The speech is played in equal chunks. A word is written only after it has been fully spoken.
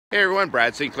Hey everyone,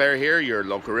 Brad St. Clair here, your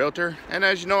local realtor, and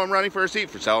as you know, I'm running for a seat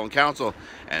for Sullivan Council,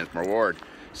 and it's my ward.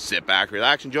 Sit back,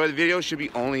 relax, enjoy the video. Should be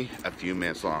only a few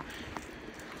minutes long.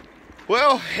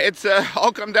 Well, it's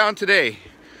all come down today.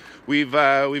 We've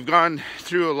gone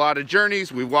through a lot of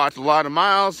journeys, we've walked a lot of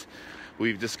miles,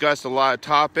 we've discussed a lot of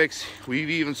topics, we've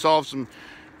even solved some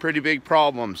pretty big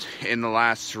problems in the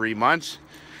last 3 months.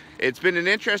 It's been an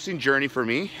interesting journey for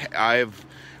me. I've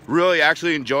really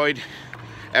actually enjoyed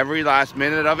every last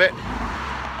minute of it,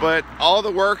 but all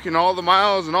the work and all the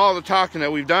miles and all the talking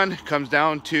that we've done comes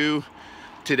down to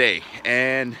today.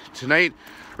 And tonight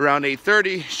around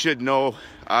 8:30 should know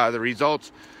the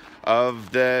results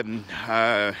of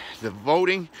the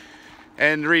voting.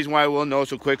 And the reason why we'll know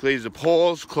so quickly is the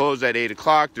polls close at 8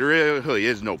 o'clock. There really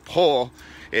is no poll.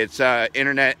 It's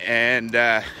internet and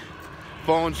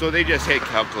phone, so they just hit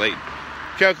calculate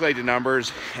the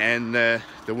numbers, and the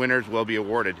winners will be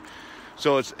awarded.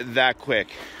 So it's that quick.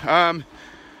 I'd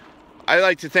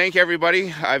like to thank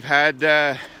everybody. I've had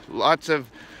lots of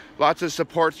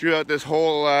support throughout this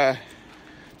whole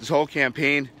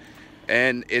campaign,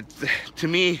 and it's, to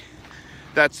me,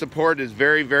 that support is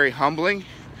very, very humbling.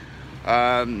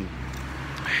 I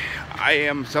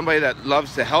am somebody that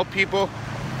loves to help people,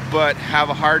 but have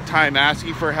a hard time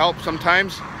asking for help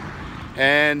sometimes,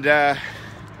 and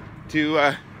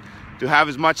to have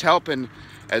as much help and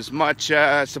as much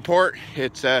support,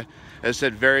 it's as I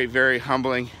said, very, very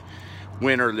humbling,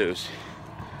 win or lose.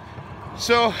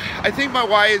 So I think my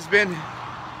why has been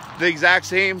the exact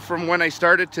same from when I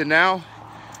started to now.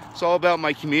 It's all about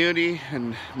my community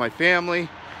and my family,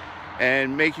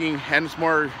 and making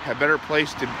Ennismore a better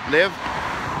place to live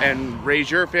and raise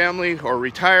your family or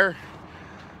retire.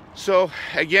 So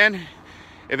again,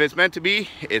 if it's meant to be,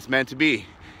 it's meant to be.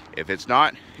 If it's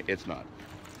not, it's not.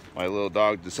 My little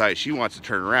dog decides she wants to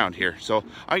turn around here. So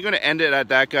I'm going to end it at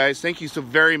that, guys. Thank you so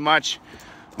very much.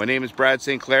 My name is Brad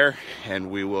St. Clair,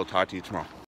 and we will talk to you tomorrow.